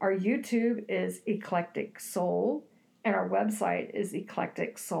 Our YouTube is Eclectic Soul. And our website is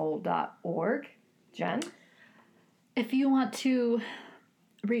eclecticsoul.org. Jen? If you want to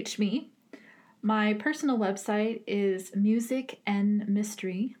reach me, my personal website is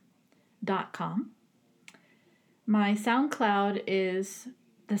musicandmystery.com. My SoundCloud is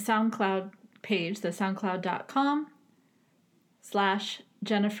the SoundCloud page, the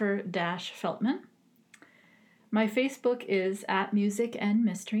soundcloud.com/Jennifer-Feltman. My Facebook is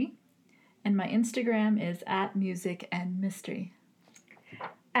 @musicandmystery, and my Instagram is @musicandmystery.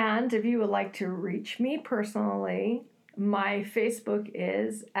 And if you would like to reach me personally, my Facebook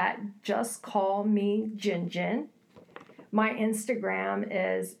is @JustCallMeJinJin. My Instagram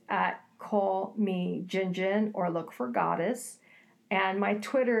is @CallMeJinJin or look for Goddess. And my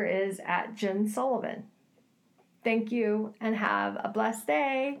Twitter is @JenSullivan. Thank you and have a blessed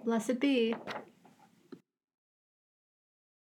day. Blessed be.